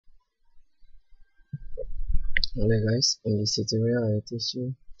Hello guys, in this tutorial I will teach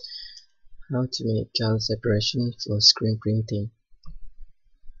you how to make color separation for screen printing.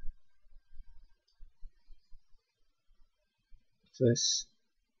 First,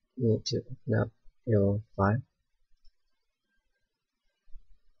 you need to open up your file.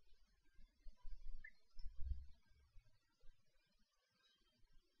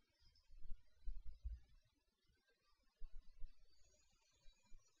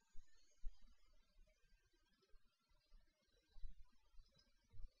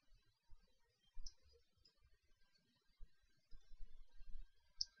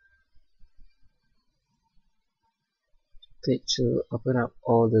 Click to open up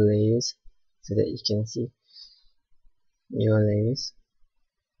all the layers so that you can see your layers.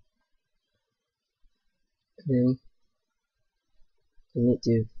 Then you need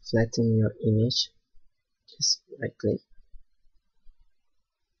to flatten your image. Just right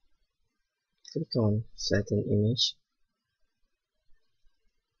click on flatten image,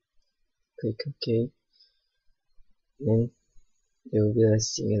 click OK. Then there will be a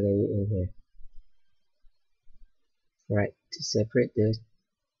single layer in here. Right, to separate the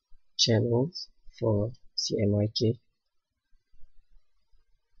channels for CMYK,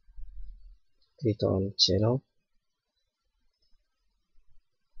 click on channel,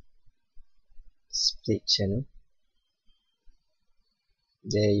 split channel.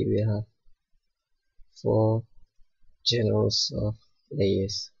 There you will have 4 channels of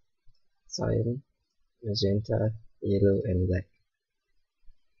layers: cyan, magenta, yellow and black.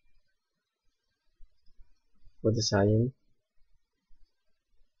 For the cyan,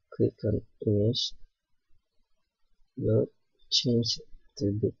 click on image, load, change to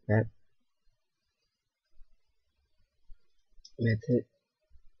bitmap, method,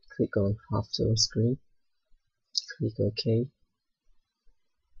 click on halftone screen, click OK.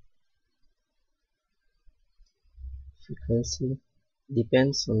 Frequency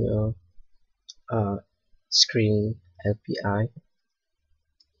depends on your screen LPI.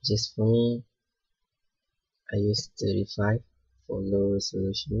 Just for me, I use 35 for low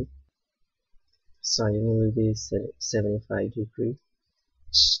resolution. Cyan will be 75 degree.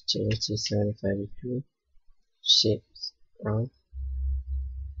 Change to 75 degree. Shapes round.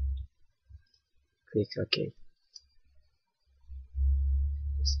 Click OK.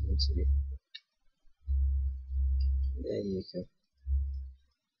 There you go.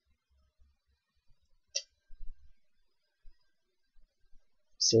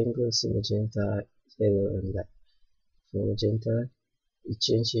 Same goes to magenta, yellow and black. For magenta, you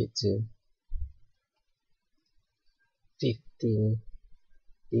change it to 15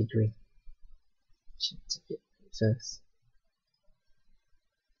 degree. Change it first.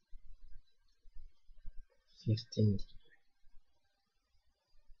 15 degree.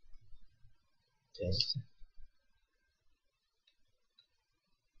 There you go.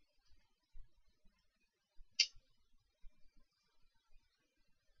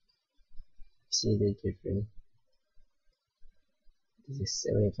 See the difference. This is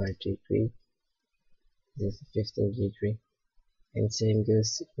 75 degree. This is 15 degree. And same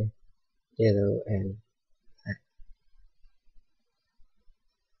goes to yellow and black.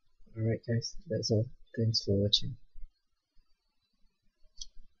 Alright guys, that's all. Thanks for watching.